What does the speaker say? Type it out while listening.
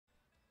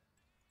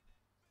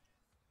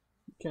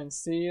Can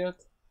see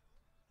it.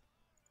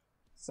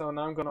 So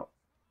now I'm gonna.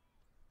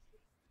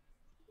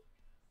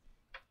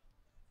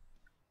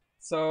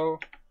 So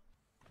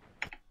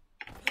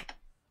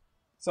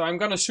I'm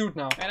gonna shoot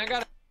now. And I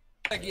got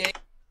a game.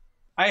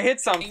 I hit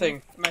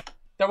something.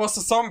 That was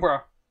the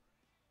Sombra.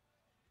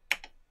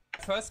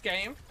 First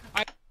game.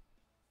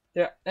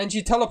 Yeah, and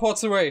she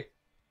teleports away.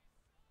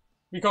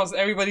 Because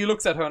everybody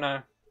looks at her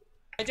now.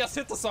 I just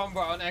hit the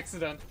Sombra on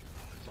accident.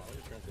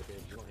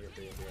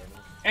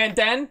 And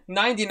then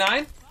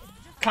 99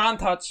 can't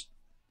touch.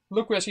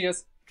 Look where she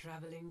is.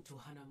 Traveling to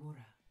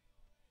Hanamura.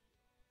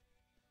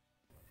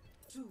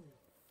 2,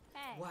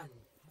 1.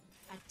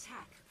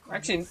 Attack.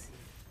 Actually,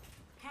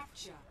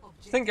 Capture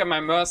objective. I think my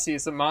Mercy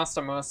is a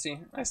Master Mercy.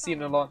 I've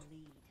seen a lot.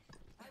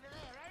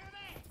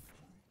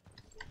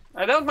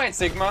 I don't mind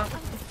Sigma.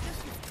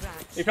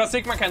 Because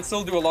Sigma can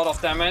still do a lot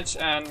of damage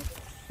and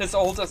his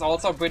ult is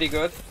also pretty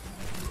good.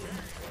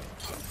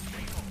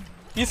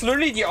 He's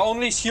literally the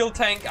only shield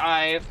tank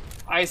I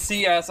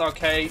see as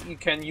okay, you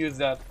can use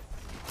that.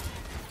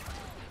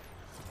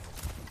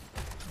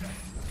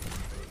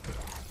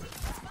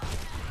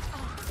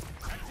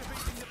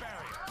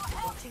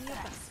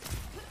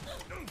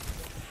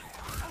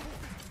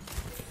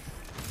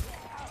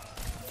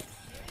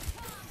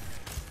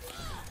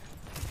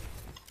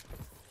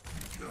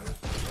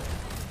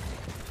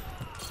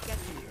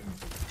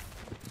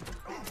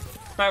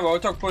 My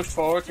Rotok pushed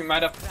forward, you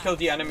might have killed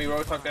the enemy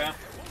Rotok there.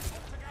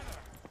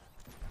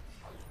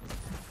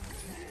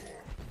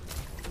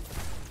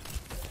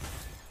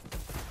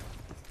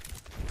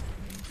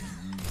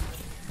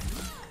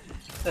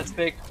 That's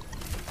big.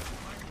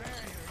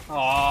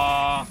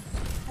 Aww,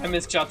 I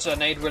misjudged that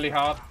nade really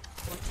hard.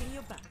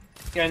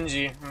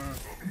 Genji.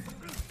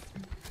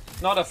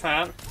 Not a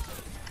fan.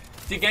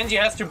 The Genji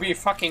has to be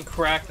fucking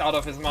cracked out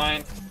of his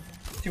mind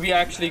to be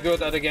actually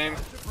good at a game.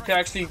 To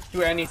actually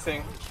do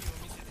anything.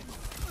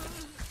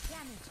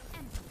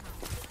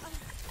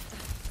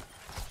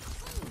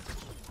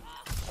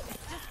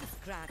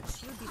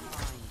 You'll be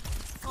fine.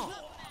 Oh,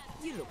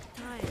 you look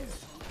tired.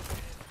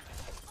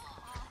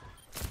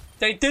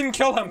 They didn't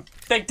kill him!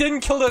 They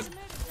didn't kill the...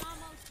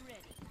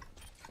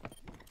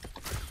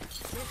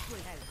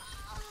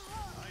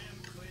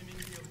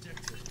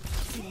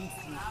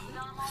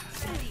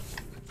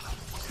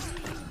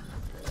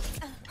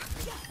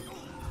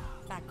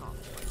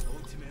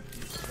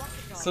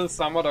 Still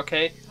somewhat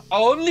okay.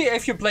 Only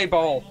if you play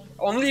ball.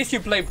 Only if you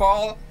play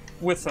ball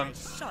with him.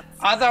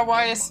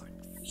 Otherwise,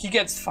 he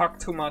gets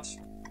fucked too much.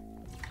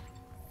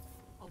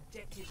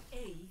 Objective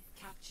A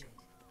captured.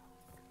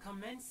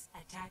 Commence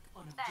attack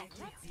on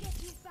objective B. Let's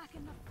get you back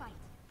in the fight.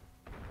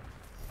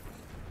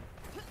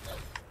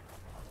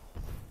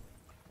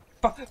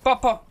 Ball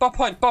point, ball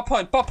point, ball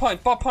point,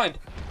 ball point.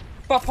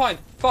 Ball point,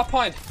 ball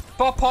point,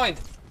 ball point.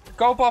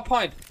 Go ball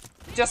point.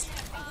 Just,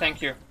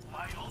 thank you.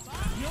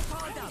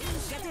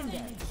 Get in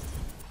there.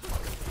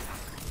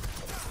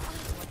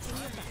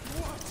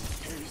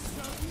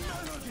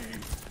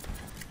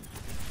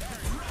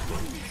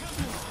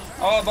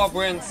 Our Bob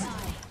wins.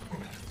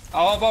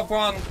 Our Bob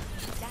won.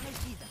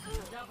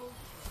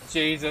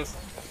 Jesus.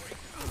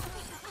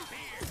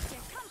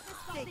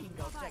 Taking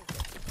the objective.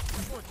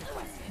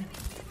 Fortify.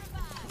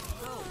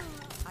 Go.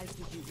 I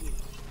give you here.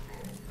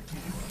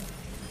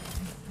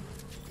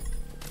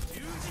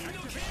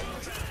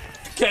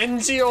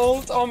 Genji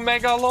ult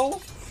Omega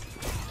lol.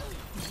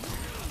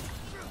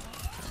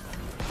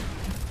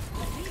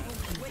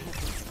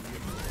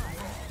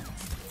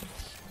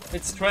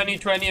 It's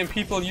 2020 and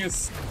people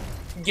use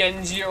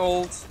Genji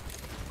ult.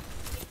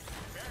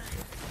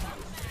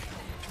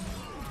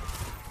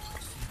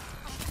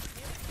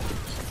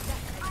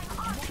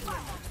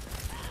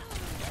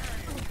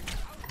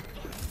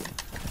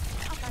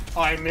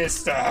 I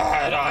missed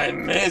that! I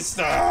missed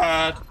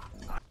that!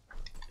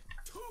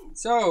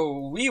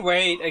 So, we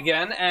wait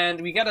again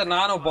and we get a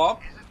nano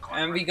bob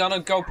and we're gonna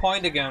go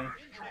point again.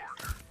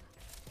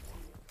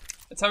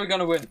 That's how we're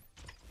gonna win.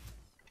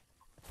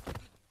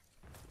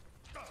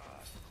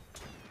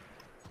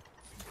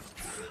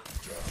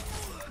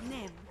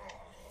 Nem.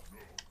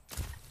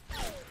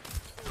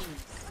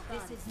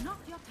 This is not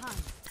your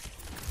time.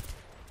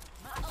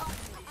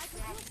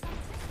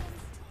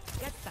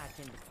 Get back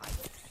in the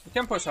fight. We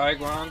can push high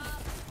ground.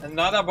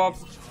 Another bob.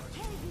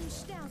 Helden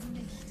sterben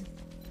nicht.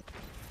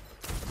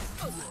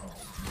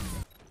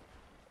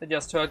 I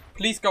just heard.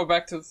 Please go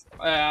back to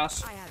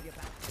Ash. I have your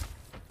back.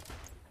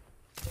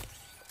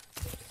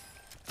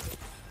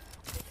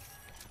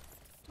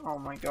 Oh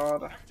my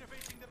god.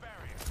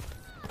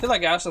 I feel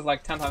like Ash is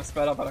like 10 times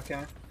better, but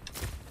okay.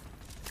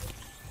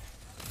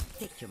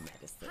 Take your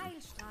medicine.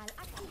 Heilstrahl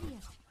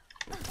aktiviert.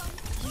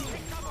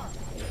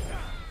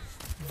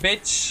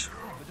 Bitch.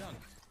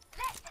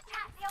 Let's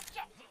attack the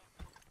objective.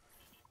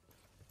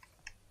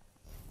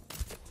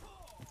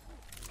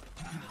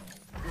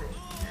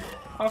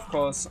 Of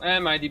course.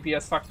 And my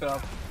DPS fucked it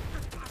up.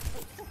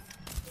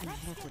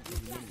 Let's get you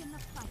back in the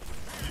fight.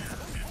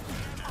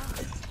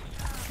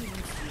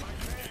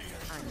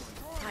 I'm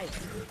tired.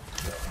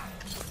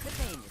 The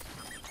pain is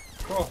coming.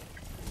 Cool.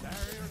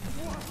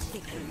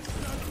 Take your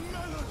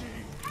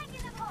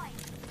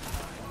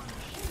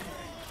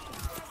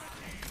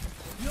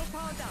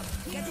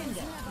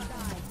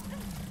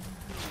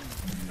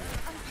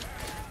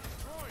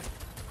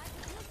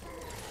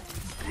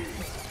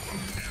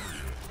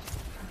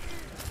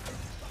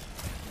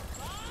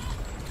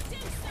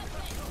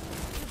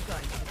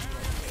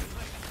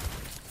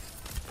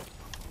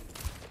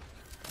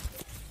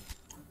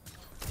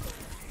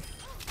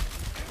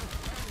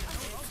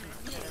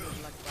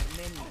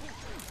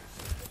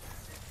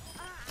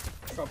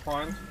Got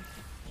point.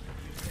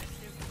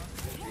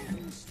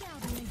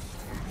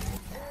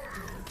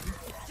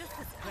 It's just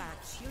a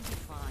scratch. You'll be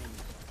fine.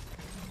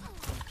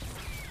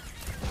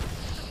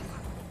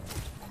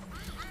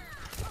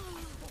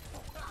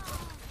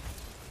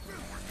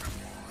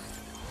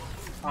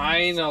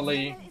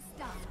 Finally.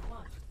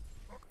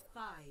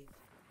 5,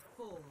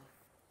 4,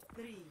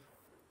 3,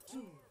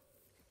 2,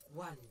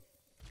 1.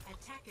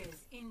 Attackers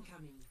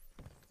incoming.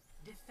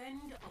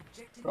 Defend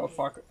objective. Oh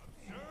fuck.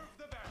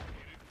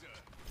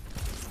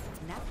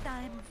 Nap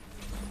time.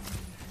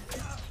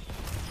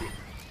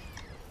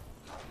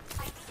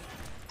 I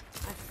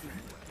see.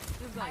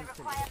 You're going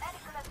to live.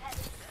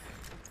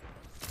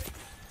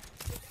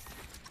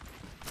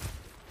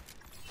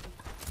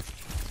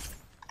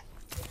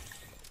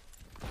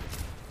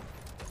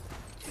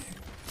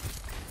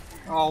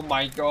 Oh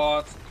my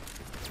god.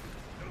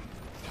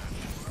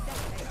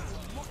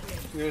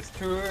 Use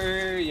two.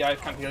 Yeah, I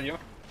can't heal you.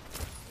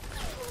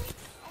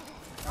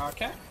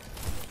 Okay.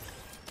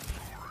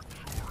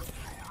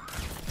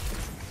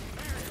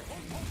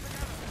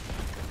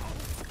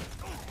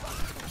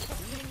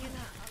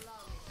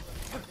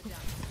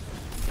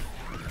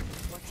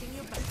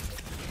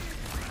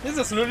 This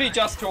is literally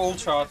just to ult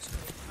shot.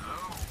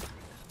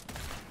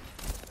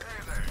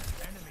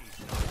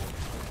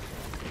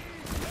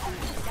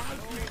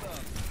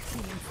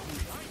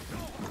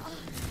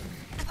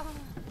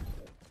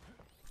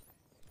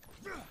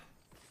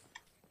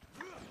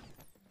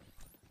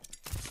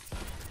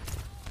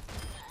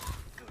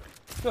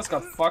 Just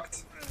got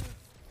fucked.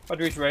 But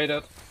we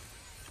traded.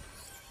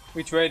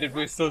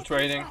 We're still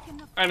trading.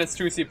 And it's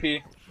 2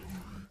 CP.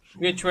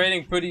 We're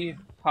trading pretty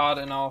hard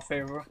in our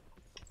favor.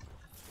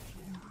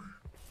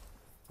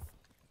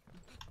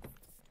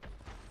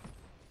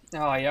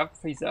 Oh, yep,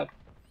 he's dead.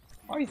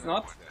 Oh, he's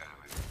not.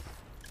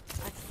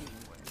 I see.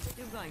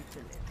 You're going to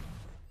live.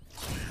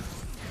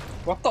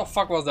 What the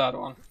fuck was that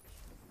one?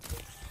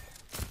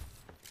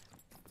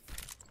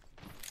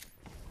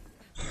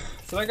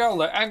 Should I go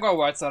left? I go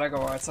right side, I go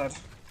right side.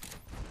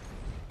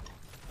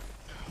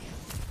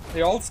 The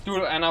old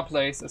stool Anna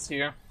place is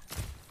here.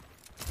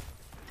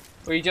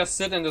 Where you just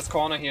sit in this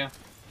corner here.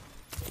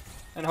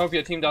 And hope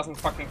your team doesn't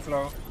fucking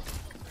flow.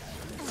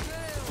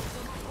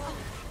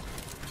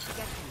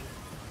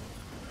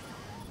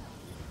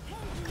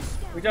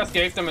 We just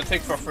gave them a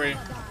tick for free.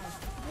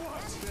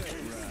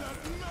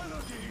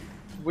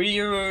 We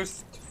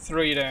used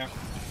 3 there.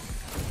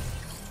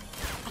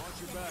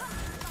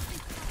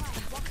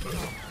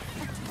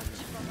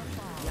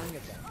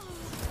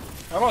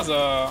 That was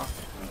a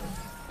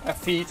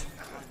feat.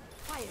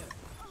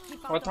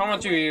 What how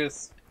much do you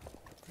use?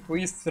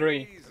 We used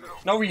 3.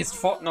 No, we used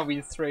 4. No, we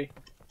used 3.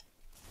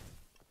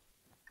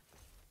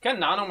 Can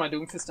nano my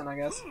Doomfist then, I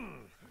guess.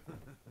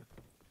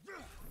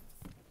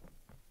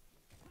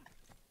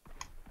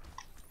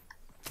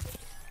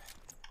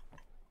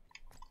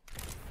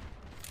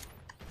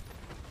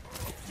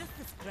 Just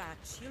a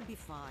scratch. You'll be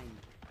fine.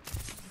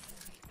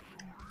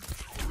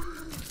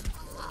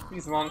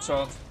 He's one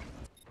shot.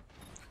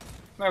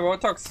 My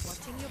Rotox.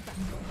 Watching your back.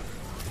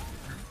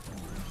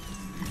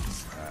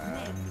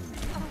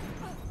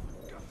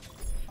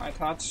 I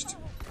touched.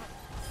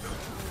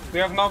 We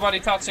have nobody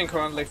touching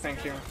currently,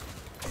 thank you.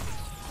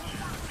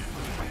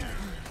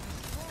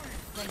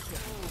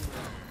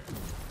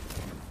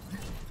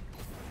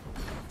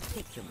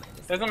 Take your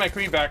medicine. There's a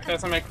McCree back,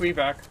 there's a McCree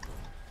back.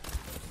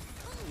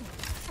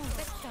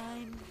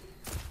 Bedtime.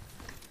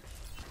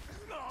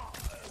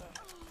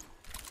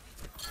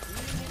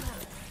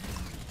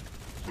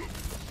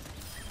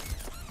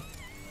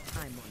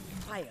 I'm on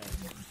fire.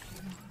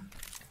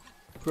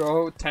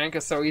 Bro, tank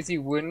is so easy,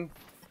 one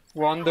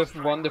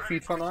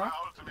defeat for now.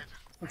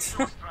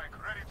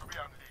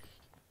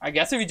 I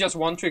guess if you just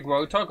one trick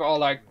Rotok or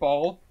like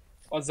Ball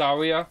or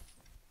Zarya,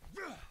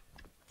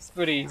 it's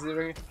pretty easy.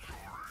 Really.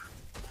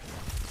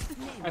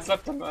 I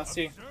slept on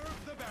Mercy.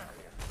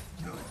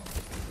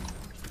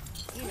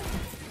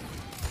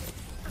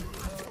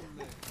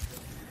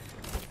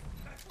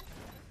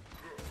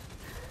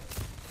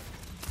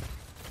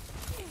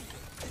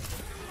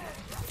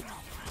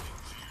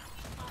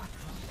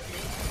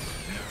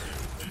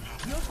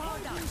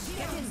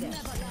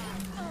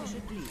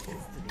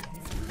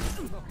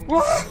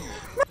 What?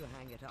 To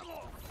hang it up.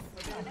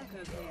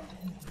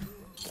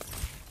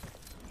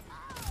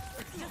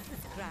 It's just a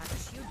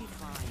scratch. You'll be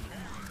fine.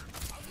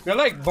 We're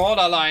like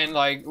borderline,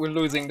 like we're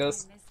losing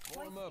this.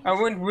 I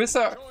went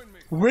Wizard.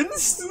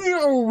 Winston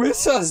or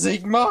Wizard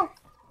Sigma?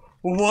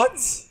 What?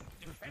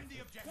 Defend the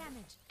objective.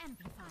 Damage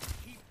amplified.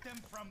 Keep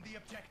them from the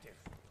objective.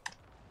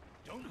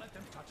 Don't let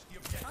them touch the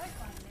objective. I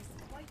find this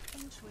quite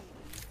intriguing.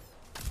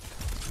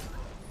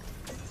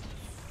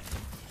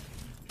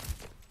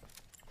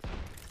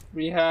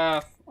 We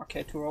have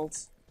okay 2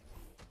 rolls.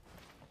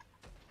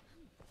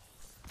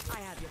 I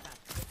have your back.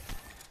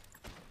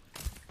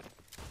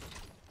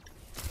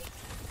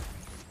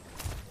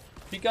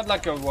 We got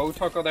like a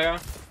Rotoker there.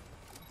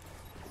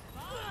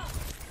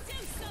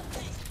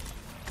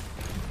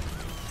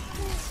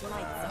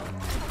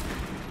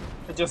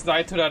 I just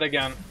died to that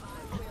again.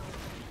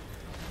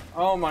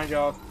 Oh my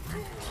god.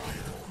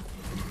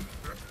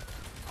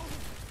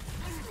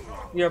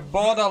 You're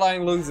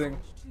borderline losing.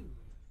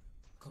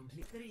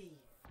 Complete. 3,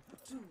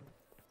 2,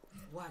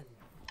 1.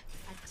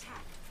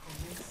 Attack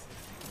commences.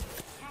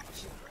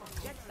 Capture or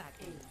get back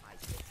in.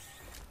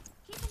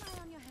 Keep an eye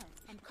on your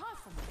health and call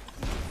someone.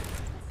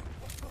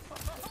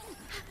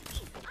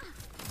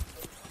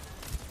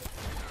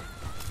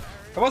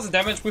 There was a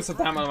damage boost of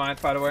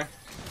Dynamite, by the way.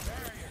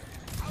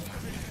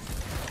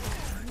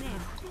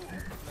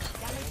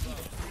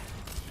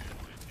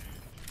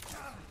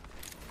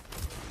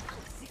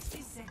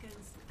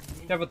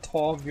 You have a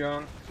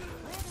Torbjorn.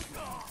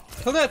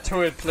 Kill that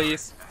turret,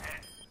 please.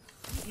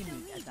 You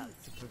need adult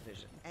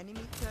supervision.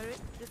 Enemy turret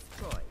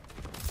destroyed.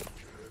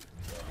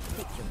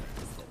 Take your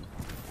medicine.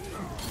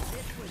 This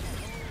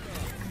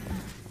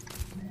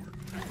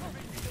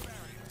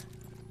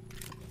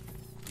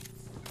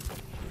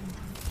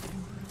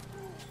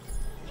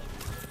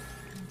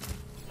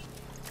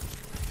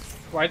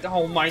will Right,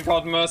 oh my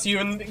god, Mercy,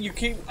 you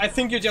keep, I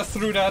think you just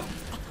threw that.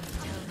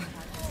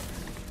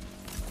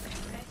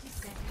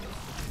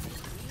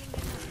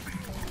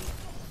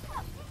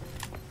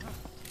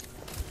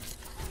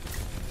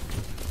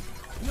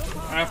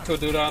 I have to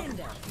do that.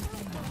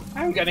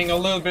 I'm getting a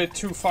little bit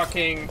too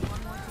fucking...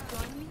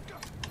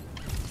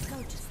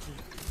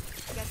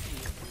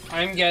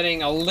 I'm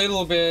getting a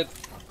little bit...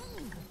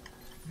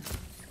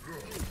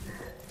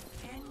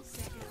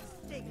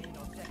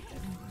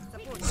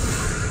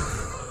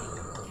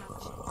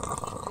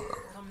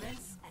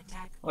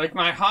 Like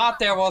my heart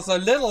there was a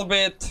little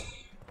bit...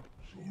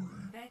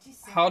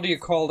 How do you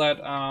call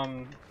that?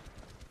 On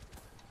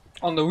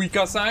the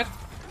weaker side.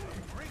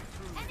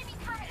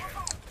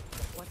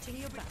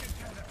 watching your back.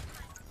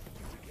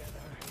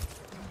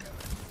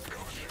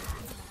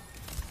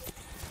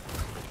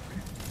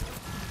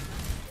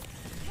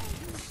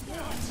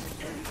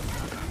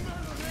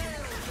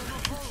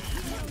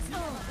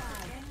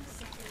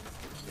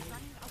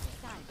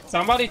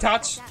 Somebody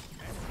touch.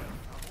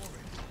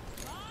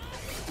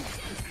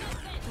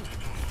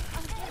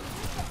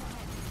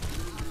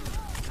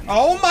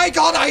 Oh my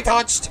god, I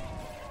touched!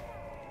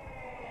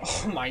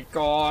 Oh my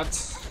god.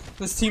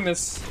 This team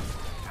is...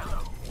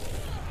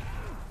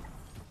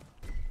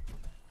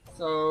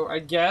 So, I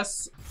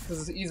guess this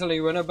is easily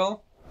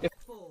winnable.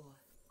 4,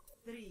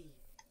 3,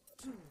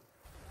 2,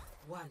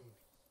 1.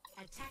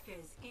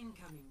 Attackers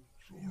incoming.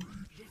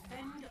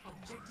 Defend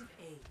objective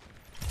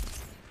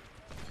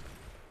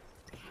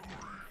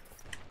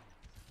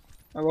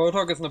A.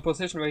 Roadhog is in a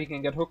position where he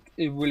can get hooked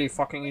really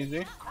fucking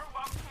easy.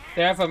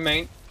 They have a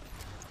main.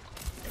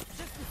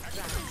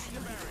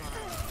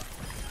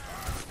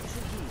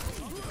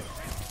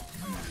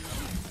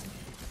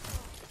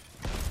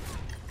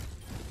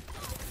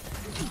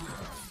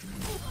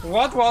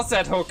 What was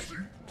that hook?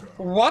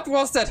 What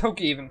was that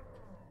hook even?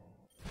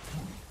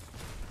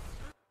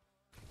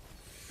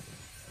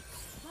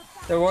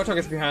 The Roadhog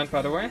is behind,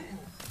 by the way.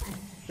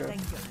 Sure. Thank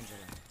you,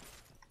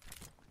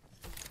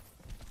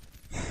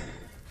 Angela.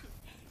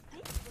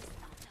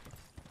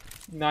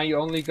 Now you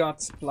only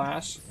got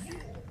Splash.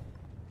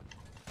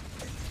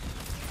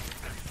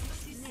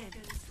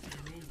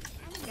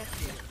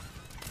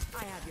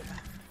 I have your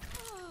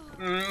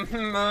back.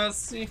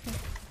 Mercy.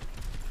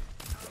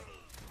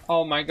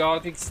 Oh my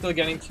god, he's still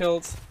getting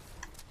killed.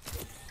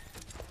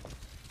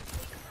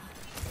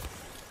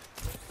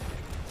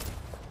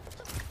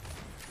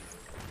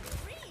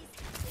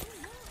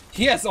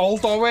 He has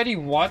ult already?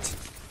 What?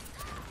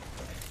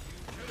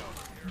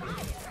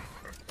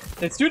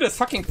 This dude is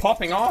fucking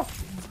popping off.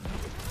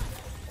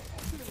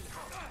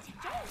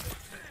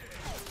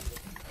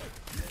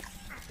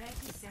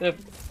 The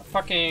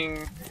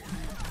fucking...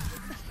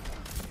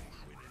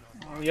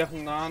 Oh, you have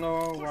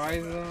Nano,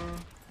 Ryza.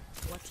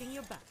 Watching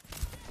your back.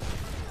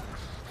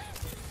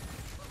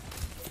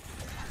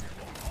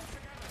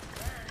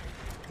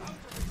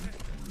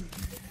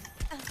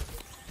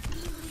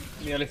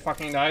 Nearly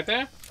fucking died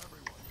there.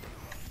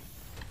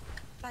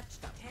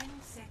 Patched up. 10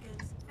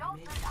 seconds.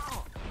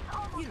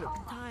 You look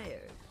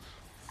tired.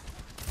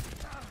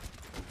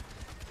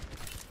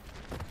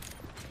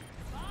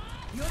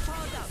 You're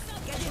powered up.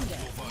 Get in there.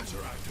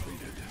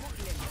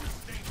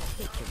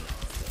 Take your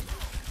medicine.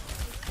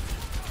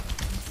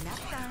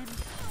 Nap time.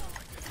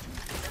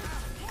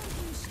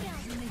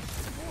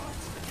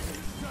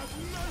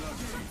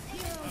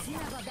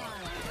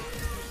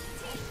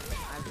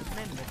 I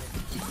remember this.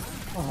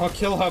 Oh,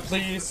 kill her,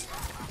 please.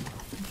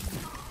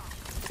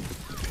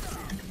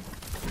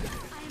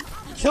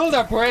 Kill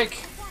that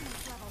break.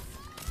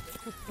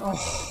 Oh.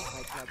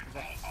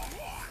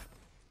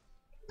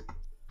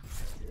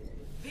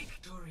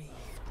 Victory.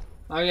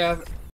 Now you have